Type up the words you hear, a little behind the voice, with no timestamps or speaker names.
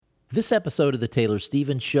This episode of The Taylor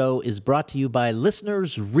Stevens Show is brought to you by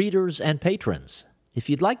listeners, readers, and patrons. If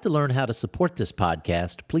you'd like to learn how to support this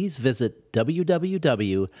podcast, please visit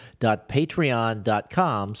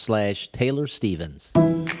www.patreon.com/Taylor Stevens.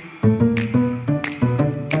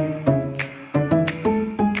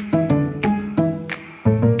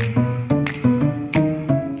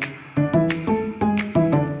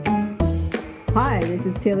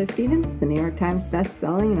 This is Taylor Stevens, the New York Times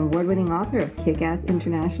best-selling and award-winning author of kick-ass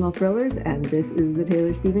international thrillers, and this is The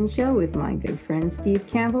Taylor Stevens Show with my good friend Steve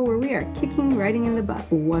Campbell, where we are kicking writing in the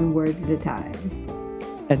butt one word at a time.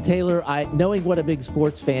 And Taylor, knowing what a big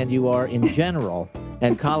sports fan you are in general,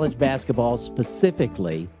 and college basketball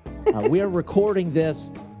specifically, we are recording this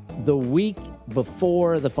the week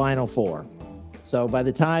before the Final Four. So by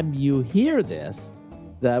the time you hear this,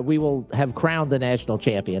 we will have crowned the national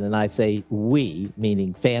champion, and I say we,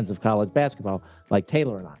 meaning fans of college basketball, like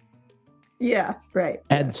Taylor and I. Yeah, right.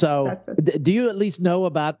 And yeah, so, do you at least know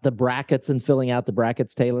about the brackets and filling out the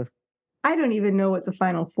brackets, Taylor? I don't even know what the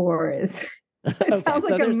Final Four is. It Okay, sounds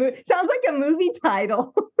like a movie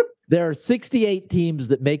title. There are 68 teams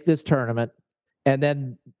that make this tournament, and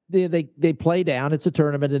then they play down. It's a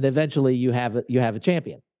tournament, and eventually you have a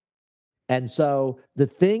champion. And so the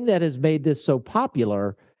thing that has made this so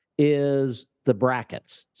popular is the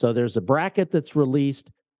brackets. So there's a bracket that's released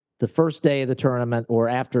the first day of the tournament or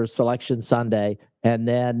after Selection Sunday, and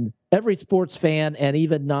then every sports fan and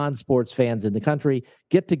even non-sports fans in the country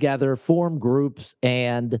get together, form groups,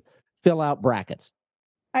 and fill out brackets.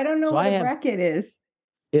 I don't know what a bracket is.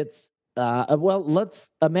 It's, well, let's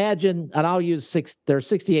imagine, and I'll use there are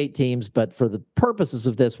 68 teams, but for the purposes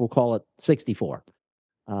of this, we'll call it 64.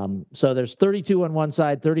 So there's 32 on one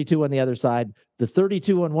side, 32 on the other side. The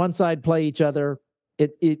 32 on one side play each other.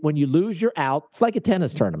 When you lose, you're out. It's like a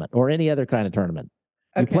tennis tournament or any other kind of tournament.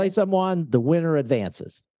 Okay. You play someone, the winner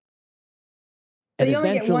advances. So you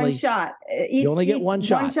only get one shot. You only get one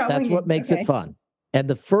shot. That's what makes it fun. And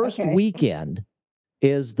the first weekend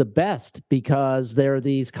is the best because there are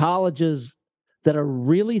these colleges that are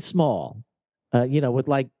really small, with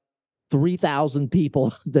like 3,000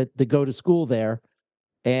 people that go to school there.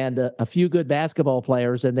 And a few good basketball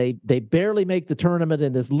players, and they barely make the tournament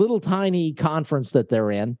in this little tiny conference that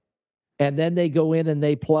they're in. And then they go in and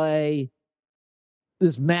they play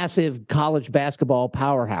this massive college basketball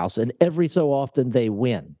powerhouse, and every so often they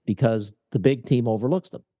win because the big team overlooks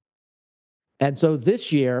them. And so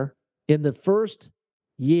this year, in the first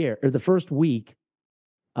week,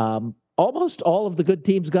 almost all of the good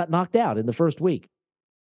teams got knocked out in the first week.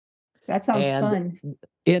 That sounds fun.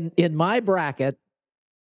 In my bracket,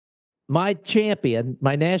 my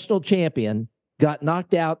national champion, got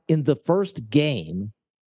knocked out in the first game,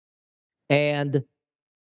 and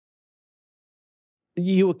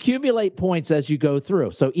you accumulate points as you go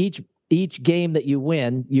through. So each game that you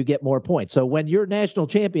win, you get more points. So when your national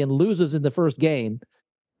champion loses in the first game,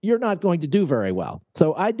 you're not going to do very well.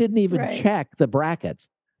 So I didn't even check the brackets,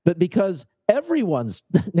 but because everyone's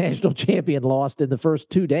national champion lost in the first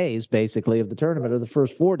 2 days, basically, of the tournament, or the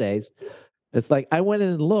first 4 days, it's like I went in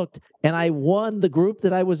and looked, and I won the group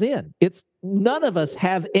that I was in. It's none of us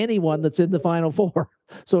have anyone that's in the Final Four,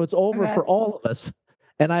 so it's over for all of us,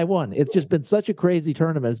 and I won. It's just been such a crazy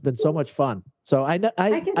tournament. It's been so much fun. So I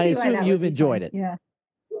assume you've enjoyed it. Yeah.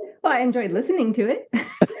 Well, I enjoyed listening to it.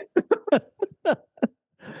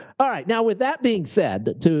 All right. Now, with that being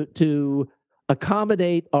said, to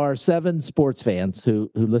accommodate our 7 sports fans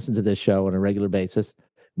who listen to this show on a regular basis,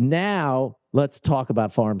 now let's talk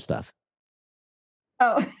about farm stuff.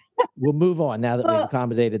 Oh. We'll move on now that we've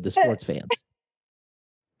accommodated the sports fans.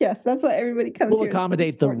 Yes, that's what everybody comes We'll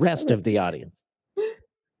accommodate the rest of the audience.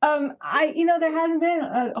 There hasn't been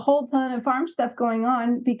a whole ton of farm stuff going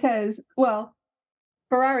on because, well,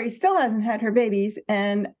 Ferrari still hasn't had her babies,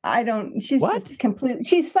 and she's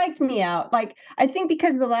psyched me out. Like, I think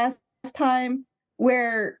because of the last time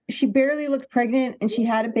where she barely looked pregnant and she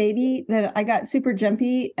had a baby, that I got super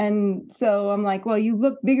jumpy. And so I'm like, well, you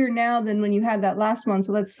look bigger now than when you had that last one,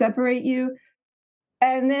 so let's separate you.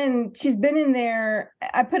 And then she's been in there.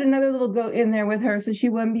 I put another little goat in there with her so she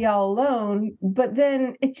wouldn't be all alone. But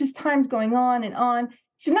then it's just time's going on and on.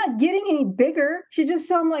 She's not getting any bigger.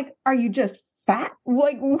 So I'm like, are you just fat?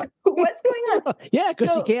 Like, what's going on? Yeah,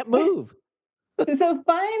 because she can't move. So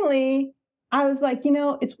finally, I was like,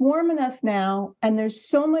 it's warm enough now, and there's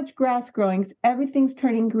so much grass growing. Everything's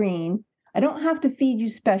turning green. I don't have to feed you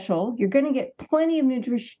special. You're going to get plenty of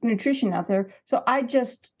nutrition out there. So I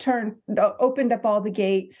just opened up all the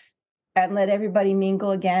gates and let everybody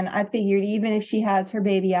mingle again. I figured even if she has her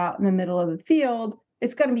baby out in the middle of the field,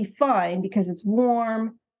 it's going to be fine because it's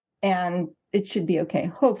warm and it should be okay.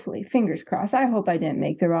 Hopefully, fingers crossed. I hope I didn't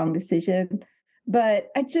make the wrong decision. But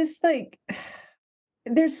I just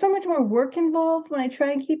there's so much more work involved when I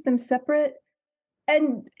try and keep them separate.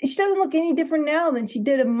 And she doesn't look any different now than she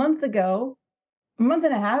did a month ago, a month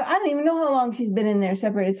and a half. I don't even know how long she's been in there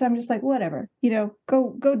separated. So I'm just like, whatever,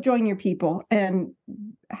 go join your people and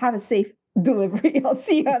have a safe delivery. I'll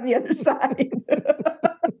see you on the other side.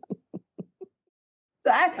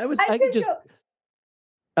 So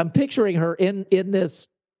I'm picturing her in this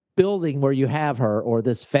building where you have her, or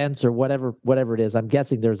this fence, or whatever it is. I'm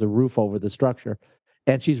guessing there's a roof over the structure,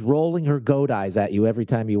 and she's rolling her goat eyes at you every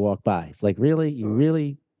time you walk by. It's like, really,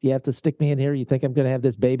 you have to stick me in here? You think I'm going to have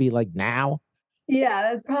this baby now? Yeah,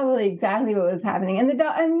 that's probably exactly what was happening. And the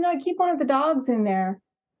dog, and I keep one of the dogs in there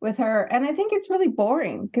with her, and I think it's really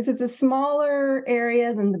boring because it's a smaller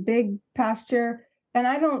area than the big pasture, and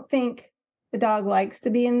I don't think the dog likes to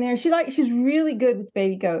be in there. She's really good with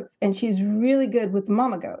baby goats, and she's really good with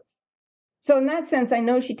mama goats. So in that sense, I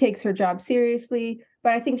know she takes her job seriously,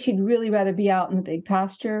 but I think she'd really rather be out in the big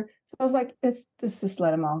pasture. So I was like, let's just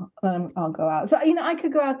let them all go out. So I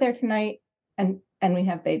could go out there tonight and we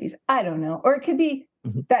have babies. I don't know. Or it could be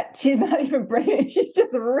that she's not even pregnant. She's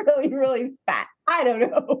just really, really fat. I don't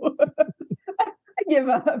know. I give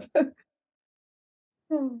up.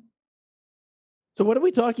 So what are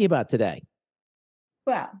we talking about today?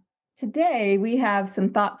 Well, today we have some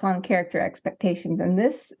thoughts on character expectations. And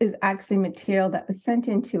this is actually material that was sent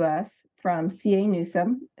in to us from C.A.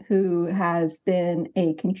 Newsom, who has been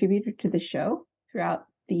a contributor to the show throughout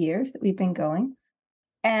the years that we've been going.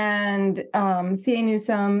 And C.A.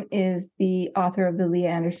 Newsom is the author of the Leah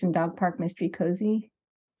Anderson Dog Park Mystery Cozy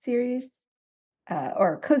series,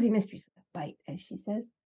 or Cozy Mysteries with a Bite, as she says.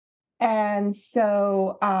 And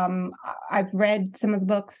so I've read some of the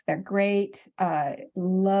books. They're great.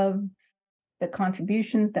 Love the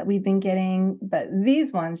contributions that we've been getting. But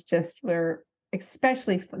these ones this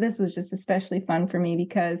was just especially fun for me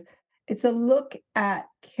because it's a look at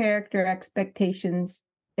character expectations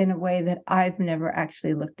in a way that I've never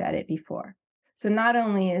actually looked at it before. So not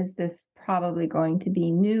only is this probably going to be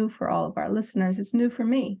new for all of our listeners, it's new for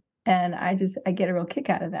me. And I get a real kick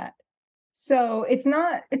out of that. So it's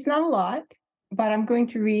not a lot, but I'm going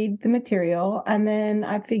to read the material and then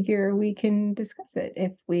I figure we can discuss it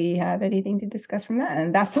if we have anything to discuss from that.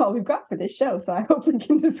 And that's all we've got for this show. So I hope we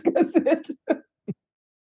can discuss it.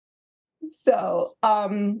 So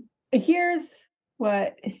here's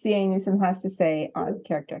what C.A. Newsom has to say on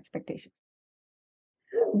character expectations.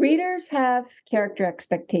 Readers have character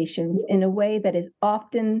expectations in a way that is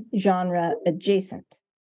often genre adjacent.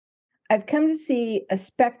 I've come to see a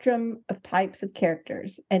spectrum of types of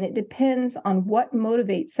characters, and it depends on what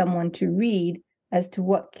motivates someone to read as to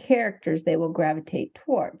what characters they will gravitate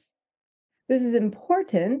towards. This is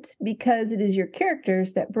important because it is your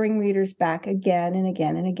characters that bring readers back again and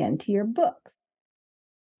again and again to your books.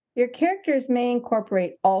 Your characters may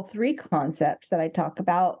incorporate all three concepts that I talk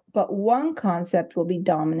about, but one concept will be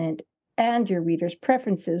dominant, and your readers'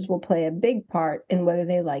 preferences will play a big part in whether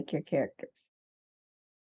they like your characters.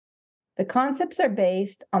 The concepts are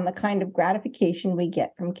based on the kind of gratification we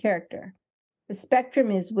get from character. The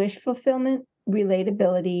spectrum is wish fulfillment,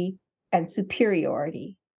 relatability, and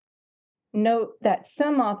superiority. Note that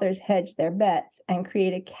some authors hedge their bets and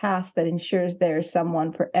create a cast that ensures there is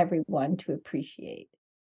someone for everyone to appreciate.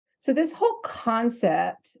 So this whole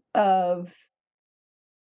concept of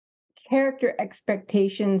character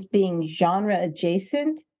expectations being genre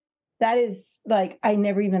adjacent, that is I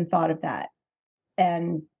never even thought of that.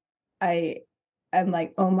 And I'm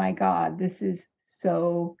like, oh my God, this is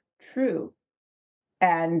so true.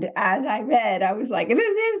 And as I read, I was like, this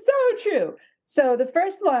is so true. So the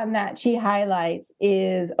first one that she highlights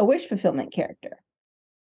is a wish fulfillment character.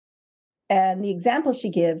 And the example she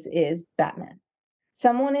gives is Batman.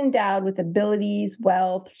 Someone endowed with abilities,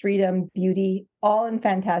 wealth, freedom, beauty, all in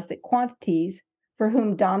fantastic quantities, for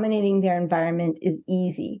whom dominating their environment is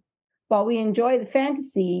easy. While we enjoy the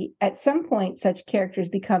fantasy, at some point such characters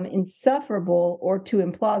become insufferable or too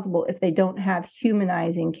implausible if they don't have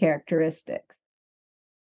humanizing characteristics.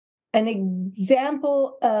 An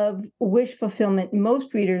example of wish fulfillment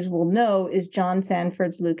most readers will know is John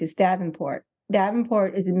Sandford's Lucas Davenport.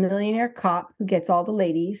 Davenport is a millionaire cop who gets all the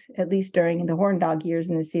ladies, at least during the horn dog years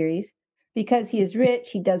in the series. Because he is rich,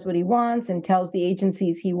 he does what he wants and tells the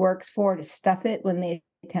agencies he works for to stuff it when they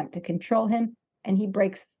attempt to control him, and he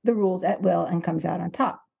breaks the rules at will and comes out on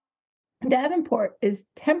top. Davenport is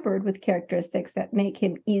tempered with characteristics that make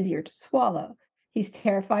him easier to swallow. He's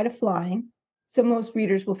terrified of flying, so most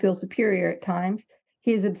readers will feel superior at times.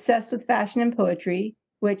 He is obsessed with fashion and poetry.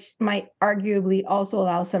 which might arguably also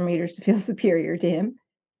allow some readers to feel superior to him.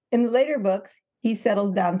 In the later books, he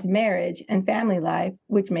settles down to marriage and family life,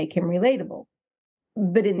 which make him relatable.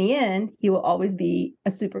 But in the end, he will always be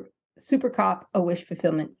a super cop, a wish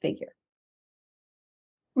fulfillment figure.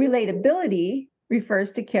 Relatability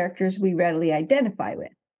refers to characters we readily identify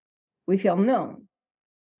with. We feel known.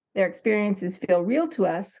 Their experiences feel real to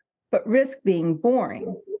us, but risk being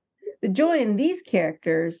boring. The joy in these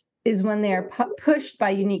characters is when they are pushed by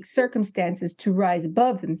unique circumstances to rise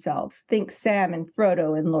above themselves. Think Sam and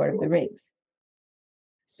Frodo in Lord of the Rings.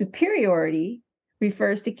 Superiority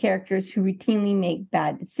refers to characters who routinely make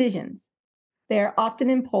bad decisions. They are often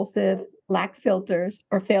impulsive, lack filters,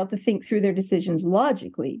 or fail to think through their decisions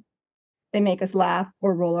logically. They make us laugh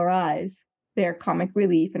or roll our eyes. They are comic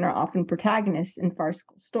relief and are often protagonists in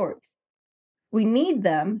farcical stories. We need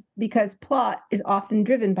them because plot is often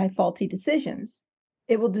driven by faulty decisions.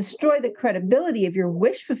 It will destroy the credibility of your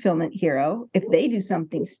wish fulfillment hero if they do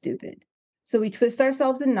something stupid. So we twist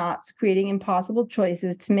ourselves in knots, creating impossible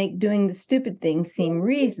choices to make doing the stupid thing seem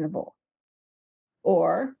reasonable.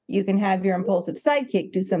 Or you can have your impulsive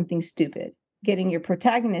sidekick do something stupid, getting your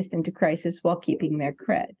protagonist into crisis while keeping their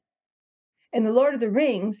cred. In The Lord of the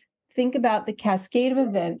Rings, think about the cascade of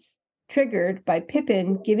events triggered by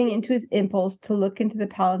Pippin giving into his impulse to look into the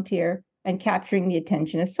Palantir and capturing the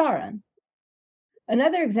attention of Sauron.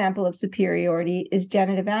 Another example of superiority is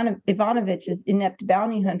Janet Ivanovich's inept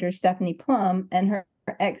bounty hunter Stephanie Plum and her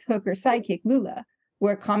ex-hooker sidekick Lula,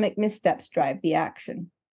 where comic missteps drive the action.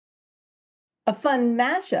 A fun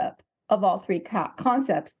mashup of all three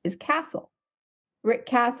concepts is Castle. Rick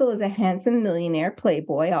Castle is a handsome millionaire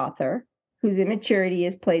playboy author whose immaturity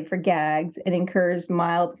is played for gags and incurs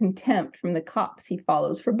mild contempt from the cops he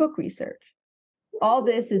follows for book research. All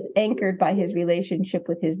this is anchored by his relationship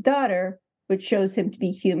with his daughter, which shows him to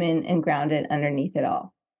be human and grounded underneath it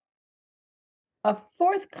all. A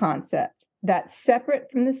fourth concept that's separate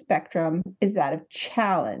from the spectrum is that of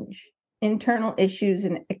challenge, internal issues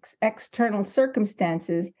and external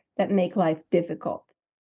circumstances that make life difficult.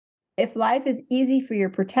 If life is easy for your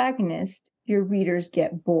protagonist, your readers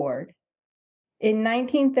get bored. In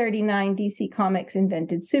 1939, DC Comics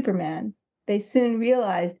invented Superman. They soon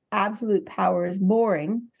realized absolute power is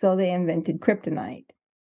boring, so they invented kryptonite.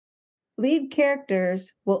 Lead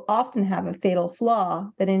characters will often have a fatal flaw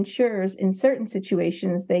that ensures in certain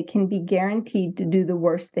situations they can be guaranteed to do the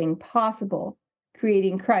worst thing possible,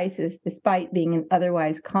 creating crisis despite being an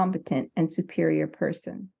otherwise competent and superior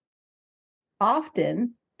person.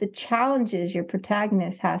 Often, the challenges your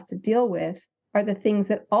protagonist has to deal with are the things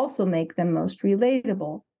that also make them most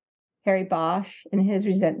relatable. Harry Bosch and his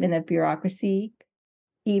resentment of bureaucracy,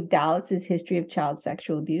 Eve Dallas's history of child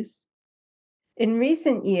sexual abuse. In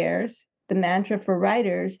recent years, the mantra for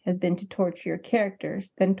writers has been to torture your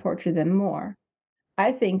characters, then torture them more.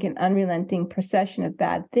 I think an unrelenting procession of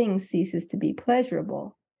bad things ceases to be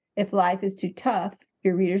pleasurable. If life is too tough,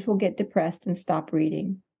 your readers will get depressed and stop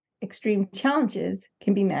reading. Extreme challenges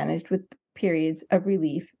can be managed with periods of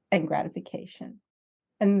relief and gratification.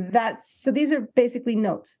 And so these are basically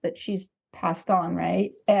notes that she's passed on,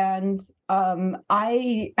 right? And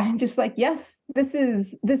I'm just like, yes, this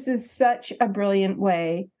is such a brilliant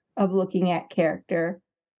way of looking at character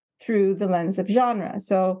through the lens of genre.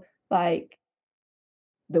 So like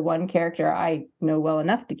the one character I know well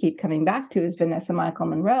enough to keep coming back to is Vanessa Michael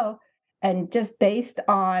Monroe. And just based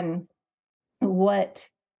on what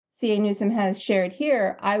C.A. Newsom has shared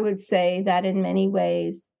here, I would say that in many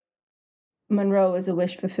ways, Monroe is a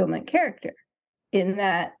wish fulfillment character in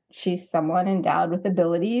that she's someone endowed with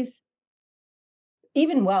abilities,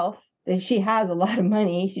 even wealth. She has a lot of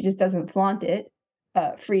money. She just doesn't flaunt it.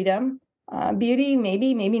 Freedom, beauty,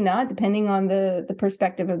 maybe not, depending on the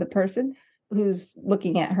perspective of the person who's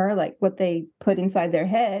looking at her, like what they put inside their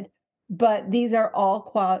head. But these are all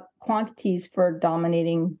quantities for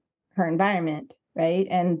dominating her environment, right?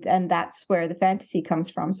 And that's where the fantasy comes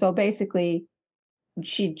from. So basically,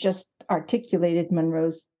 she just articulated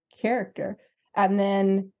Monroe's character. And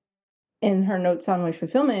then in her notes on wish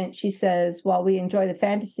fulfillment, she says, while we enjoy the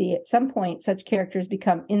fantasy, at some point, such characters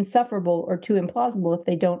become insufferable or too implausible if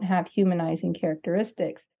they don't have humanizing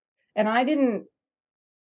characteristics. And I didn't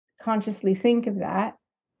consciously think of that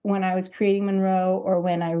when I was creating Monroe or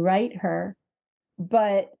when I write her,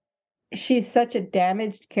 but she's such a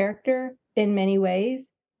damaged character in many ways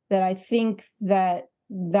that I think that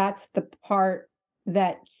that's the part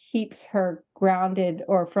that keeps her grounded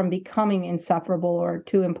or from becoming insufferable or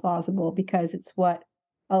too implausible, because it's what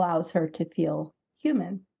allows her to feel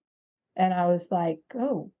human. And I was like,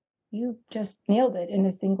 oh, you just nailed it in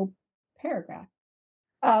a single paragraph.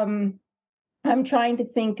 I'm trying to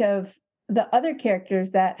think of the other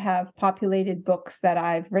characters that have populated books that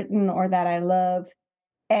I've written or that I love.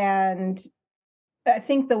 And I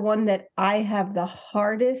think the one that I have the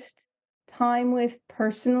hardest time with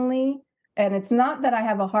personally, and it's not that I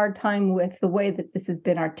have a hard time with the way that this has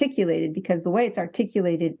been articulated, because the way it's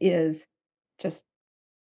articulated is just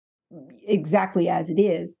exactly as it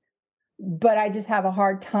is. But I just have a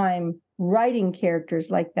hard time writing characters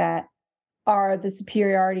like that are the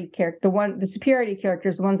superiority character. The superiority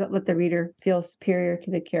characters, the ones that let the reader feel superior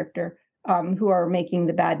to the character, who are making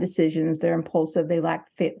the bad decisions. They're impulsive. They lack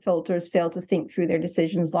filters, fail to think through their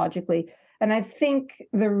decisions logically. And I think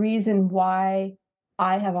the reason why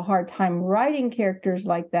I have a hard time writing characters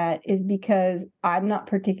like that is because I'm not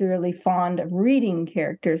particularly fond of reading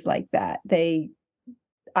characters like that.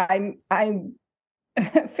 I'm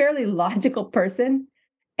a fairly logical person,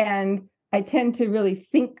 and I tend to really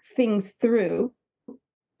think things through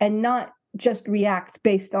and not just react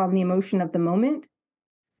based on the emotion of the moment,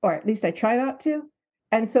 or at least I try not to.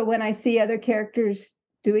 And so when I see other characters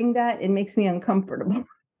doing that, it makes me uncomfortable.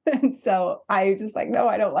 And so I just like, no,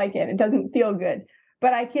 I don't like it. It doesn't feel good.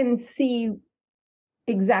 But I can see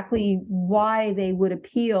exactly why they would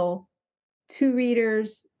appeal to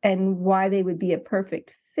readers and why they would be a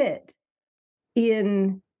perfect fit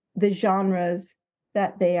in the genres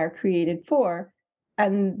that they are created for.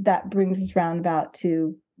 And that brings us roundabout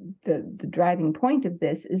to the driving point of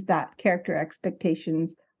this, is that character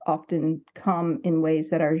expectations often come in ways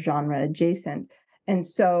that are genre adjacent. And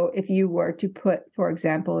so if you were to put, for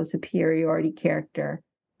example, a superiority character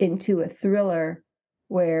into a thriller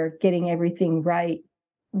where getting everything right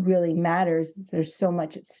really matters, there's so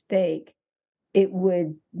much at stake, it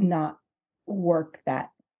would not work that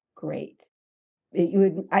great.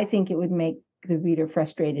 I think it would make the reader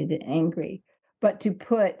frustrated and angry. But to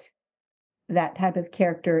put that type of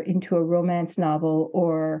character into a romance novel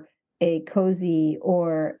or a cozy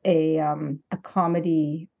or a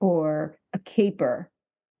comedy or a caper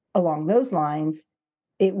along those lines,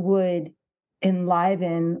 it would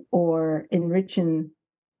enliven or enrichen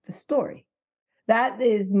the story. That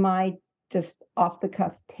is my just off the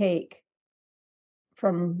cuff take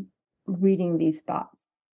from reading these thoughts.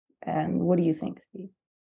 And what do you think, Steve?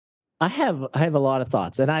 I have a lot of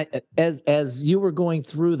thoughts, and as you were going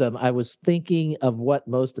through them, I was thinking of what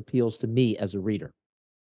most appeals to me as a reader.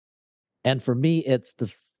 And for me, it's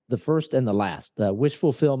the first and the last, wish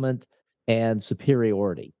fulfillment and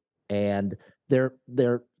superiority. And they're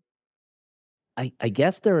I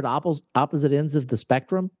guess they're at opposite ends of the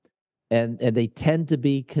spectrum, and they tend to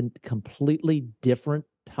be completely different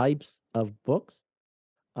types of books.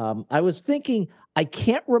 I was thinking, I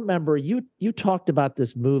can't remember. You talked about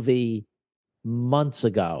this movie months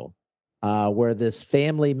ago, where this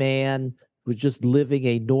family man was just living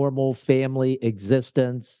a normal family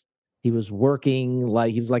existence. He was working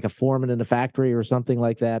like he was like a foreman in a factory or something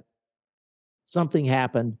like that. Something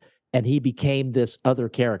happened, and he became this other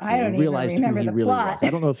character. I don't He realized even who remember he the really plot. was. I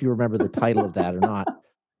don't know if you remember the title of that or not,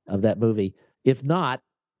 of that movie. If not,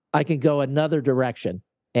 I can go another direction,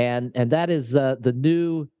 and that is the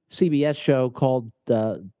new CBS show called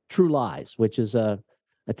True Lies, which is a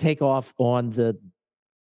takeoff on the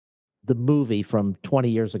movie from 20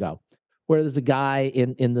 years ago, where there's a guy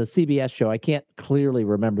in the CBS show. I can't clearly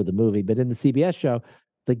remember the movie, but in the CBS show,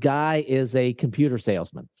 the guy is a computer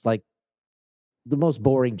salesman. It's like the most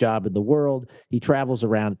boring job in the world. He travels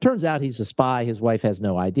around. It turns out he's a spy. His wife has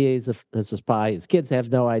no idea he's a spy. His kids have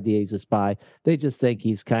no idea he's a spy. They just think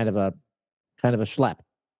he's kind of a schlep.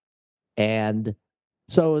 And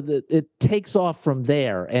so it takes off from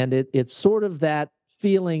there, and it's sort of that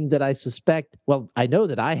feeling that I suspect. Well, I know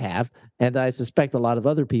that I have, and I suspect a lot of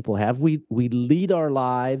other people have. We lead our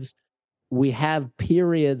lives. We have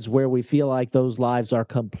periods where we feel like those lives are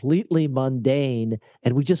completely mundane,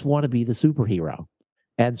 and we just want to be the superhero.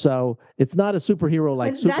 And so it's not a superhero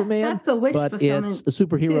like Superman, that's the wish but it's fulfillment a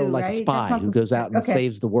superhero too, like a right? spy who goes out and okay.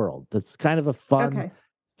 saves the world. That's kind of a fun Okay.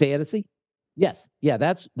 fantasy. Yes, yeah,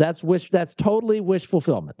 that's wish. That's totally wish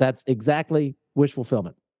fulfillment. That's exactly wish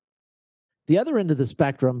fulfillment. The other end of the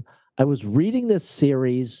spectrum, I was reading this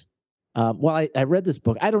series. Well, I read this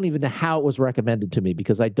book. I don't even know how it was recommended to me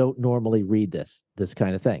because I don't normally read this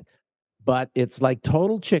kind of thing. But it's like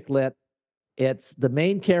total chick lit. It's the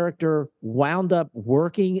main character wound up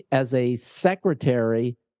working as a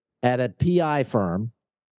secretary at a PI firm.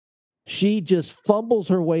 She just fumbles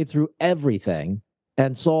her way through everything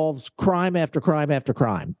and solves crime after crime after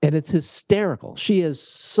crime. And it's hysterical. She is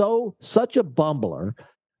such a bumbler.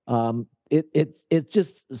 It's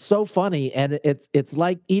just so funny, and it's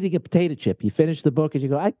like eating a potato chip. You finish the book and you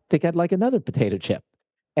go, I think I'd like another potato chip.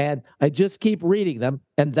 And I just keep reading them,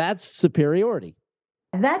 and that's superiority.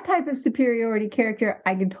 That type of superiority character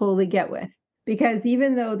I can totally get with, because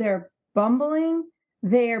even though they're bumbling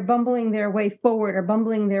their way forward or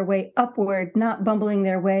bumbling their way upward, not bumbling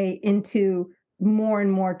their way into more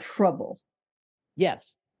and more trouble.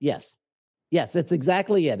 Yes, yes, yes. That's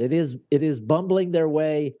exactly it. It is bumbling their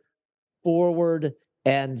way forward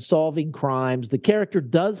and solving crimes. The character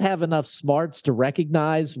does have enough smarts to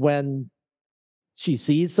recognize when she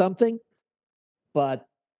sees something, but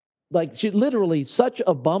like she literally such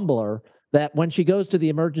a bumbler that when she goes to the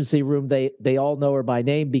emergency room, they all know her by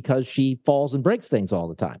name because she falls and breaks things all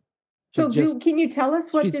the time. So can you tell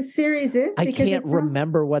us what this series is? I can't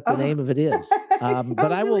remember what the name of it is,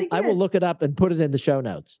 but I will look it up and put it in the show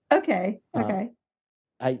notes. Okay. Okay.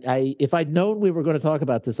 I if I'd known we were going to talk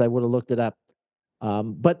about this, I would have looked it up.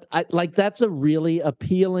 But that's a really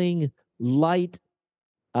appealing, light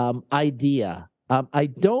idea. I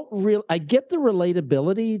get the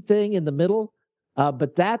relatability thing in the middle,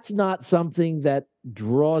 but that's not something that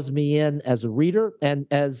draws me in as a reader. And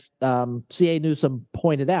as C.A. Newsom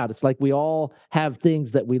pointed out, it's like we all have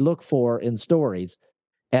things that we look for in stories.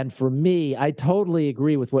 And for me, I totally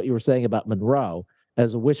agree with what you were saying about Monroe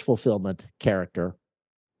as a wish fulfillment character.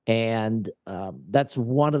 And that's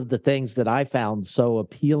one of the things that I found so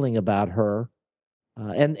appealing about her.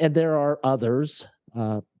 And there are others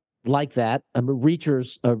like that.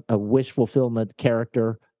 Reacher's a wish fulfillment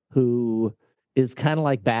character who is kind of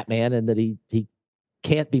like Batman in that he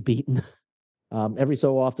can't be beaten. Every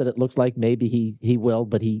so often, it looks like maybe he will,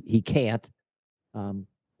 but he can't. And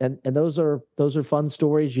those are fun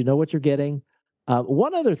stories. You know what you're getting.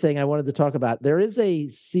 One other thing I wanted to talk about: there is a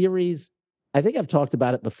series. I think I've talked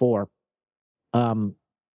about it before. Um,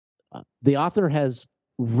 the author has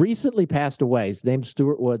recently passed away. His name's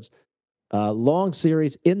Stuart Woods. Long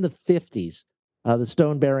series in the 50s, the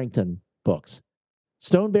Stone Barrington books.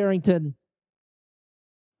 Stone Barrington,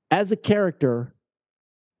 as a character,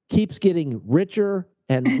 keeps getting richer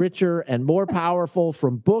and richer and more powerful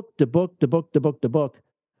from book to book to book to book to book.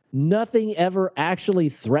 Nothing ever actually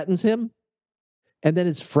threatens him. And then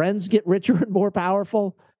his friends get richer and more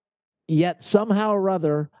powerful. Yet somehow or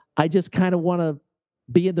other, I just kind of want to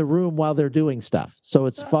be in the room while they're doing stuff. So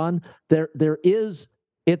it's fun.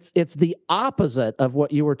 It's the opposite of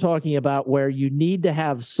what you were talking about, where you need to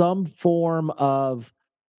have some form of,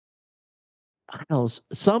 I don't know,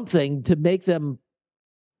 something to make them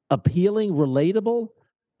appealing, relatable.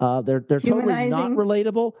 They're totally not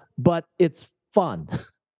relatable, but it's fun.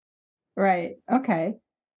 Right. Okay.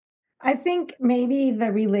 I think maybe the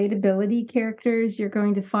relatability characters, you're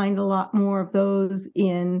going to find a lot more of those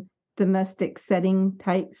in domestic setting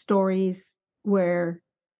type stories, where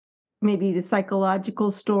maybe the psychological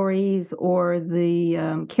stories or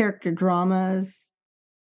the character dramas,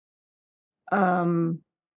 maybe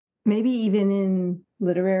even in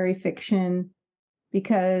literary fiction,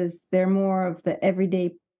 because they're more of the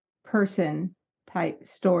everyday person type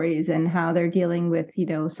stories and how they're dealing with,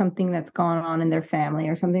 something that's gone on in their family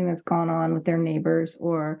or something that's gone on with their neighbors,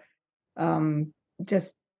 or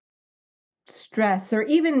just stress. Or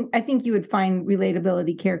even, I think you would find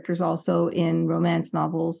relatability characters also in romance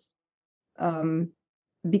novels,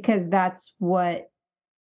 because that's what,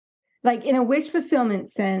 like, in a wish fulfillment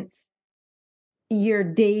sense, you're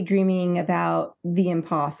daydreaming about the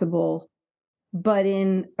impossible, but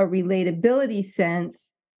in a relatability sense,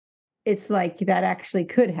 it's like that actually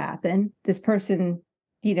could happen. This person,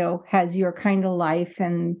 has your kind of life,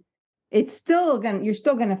 and you're still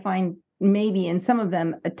gonna find maybe in some of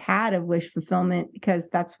them a tad of wish fulfillment, because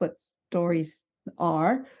that's what stories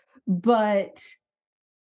are. But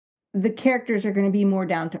the characters are going to be more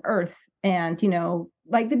down to earth, and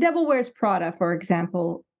like The Devil Wears Prada, for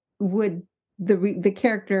example, would the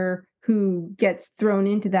character who gets thrown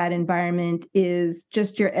into that environment is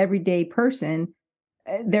just your everyday person.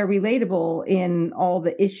 They're relatable in all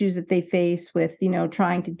the issues that they face with,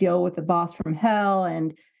 trying to deal with a boss from hell,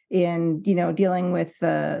 and in, dealing with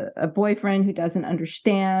a boyfriend who doesn't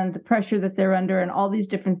understand the pressure that they're under, and all these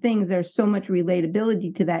different things. There's so much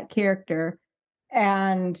relatability to that character.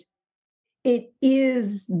 And it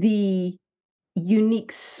is the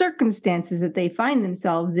unique circumstances that they find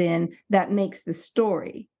themselves in that makes the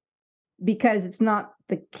story, because it's not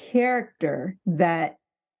the character that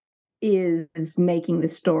is making the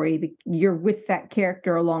story. You're with that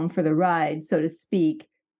character along for the ride, so to speak,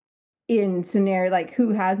 in scenario like,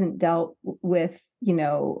 who hasn't dealt with,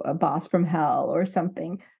 a boss from hell or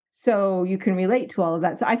something. So you can relate to all of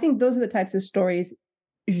that. So I think those are the types of stories,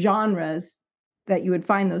 genres, that you would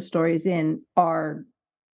find those stories in, are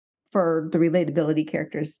for the relatability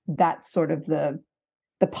characters. That's sort of the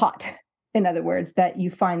the pot, in other words, that you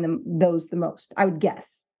find those the most, I would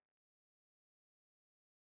guess.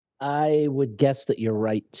 I would guess that you're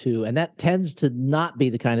right too. And that tends to not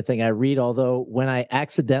be the kind of thing I read, although when I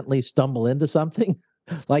accidentally stumble into something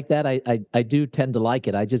like that, I do tend to like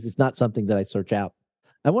it. It's not something that I search out.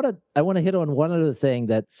 I want to hit on one other thing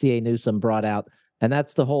that C.A. Newsom brought out, and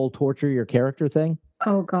that's the whole torture your character thing.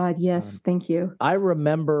 Oh God, yes, thank you. I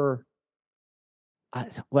remember,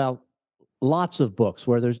 lots of books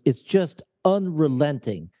where it's just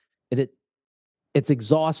unrelenting, and it's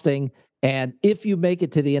exhausting. And if you make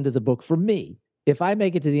it to the end of the book, for me, if I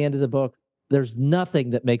make it to the end of the book, there's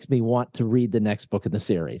nothing that makes me want to read the next book in the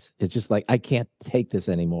series. It's just like, I can't take this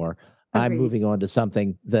anymore. Agreed. I'm moving on to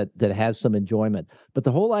something that has some enjoyment. But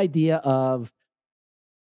the whole idea of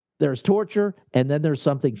there's torture and then there's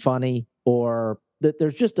something funny, or that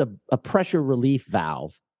there's just a pressure relief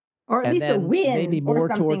valve. Or at least a win, maybe more or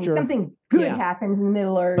something, torture. Something good happens in the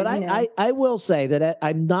middle. But I will say that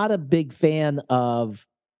I'm not a big fan of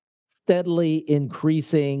steadily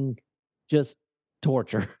increasing just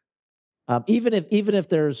torture. Even if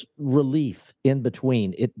there's relief in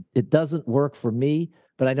between, it doesn't work for me,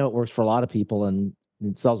 but I know it works for a lot of people, and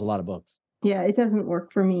it sells a lot of books. Yeah, it doesn't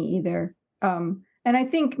work for me either. And I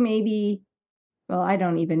think maybe, well, I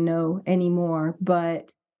don't even know anymore, but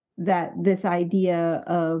that this idea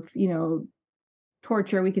of,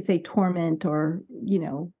 torture, we could say torment, or,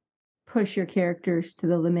 push your characters to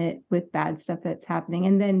the limit with bad stuff that's happening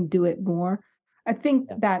and then do it more. I think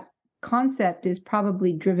that concept is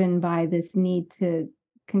probably driven by this need to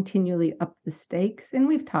continually up the stakes. And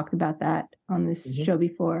we've talked about that on this show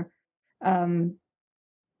before.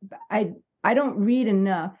 I don't read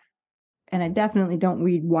enough, and I definitely don't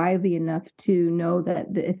read widely enough to know that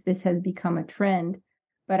if this has become a trend,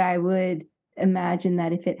 but I would imagine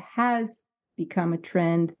that if it has become a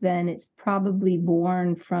trend, then it's probably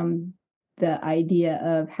born from the idea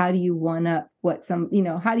of how do you one up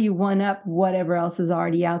how do you one up whatever else is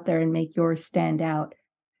already out there and make yours stand out.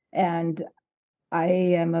 And I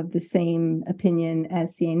am of the same opinion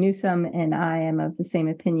as C.A. Newsom, and I am of the same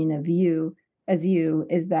opinion of you,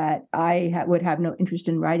 is that I would have no interest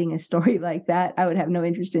in writing a story like that. I would have no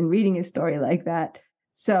interest in reading a story like that.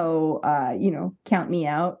 So, count me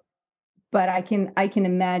out. But I can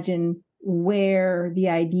imagine where the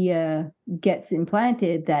idea gets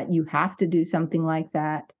implanted that you have to do something like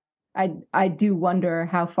that. I do wonder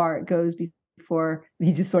how far it goes before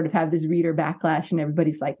you just sort of have this reader backlash and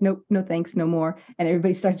everybody's like, nope, no thanks, no more. And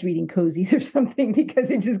everybody starts reading cozies or something because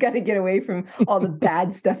they just got to get away from all the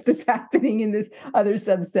bad stuff that's happening in this other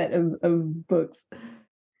subset of books.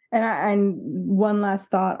 And one last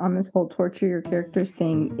thought on this whole torture your characters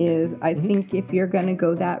thing is, I think if you're going to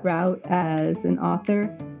go that route as an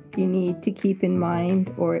author, you need to keep in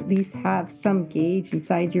mind, or at least have some gauge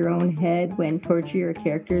inside your own head, when torture your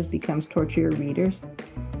characters becomes torture your readers.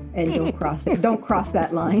 And don't cross it. Don't cross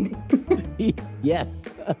that line. Yes.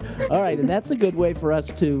 All right. And that's a good way for us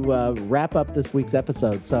to wrap up this week's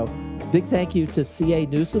episode. So big thank you to C.A.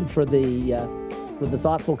 Newsom for the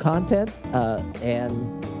thoughtful content.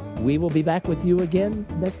 And we will be back with you again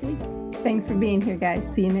next week. Thanks for being here, guys.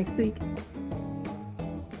 See you next week.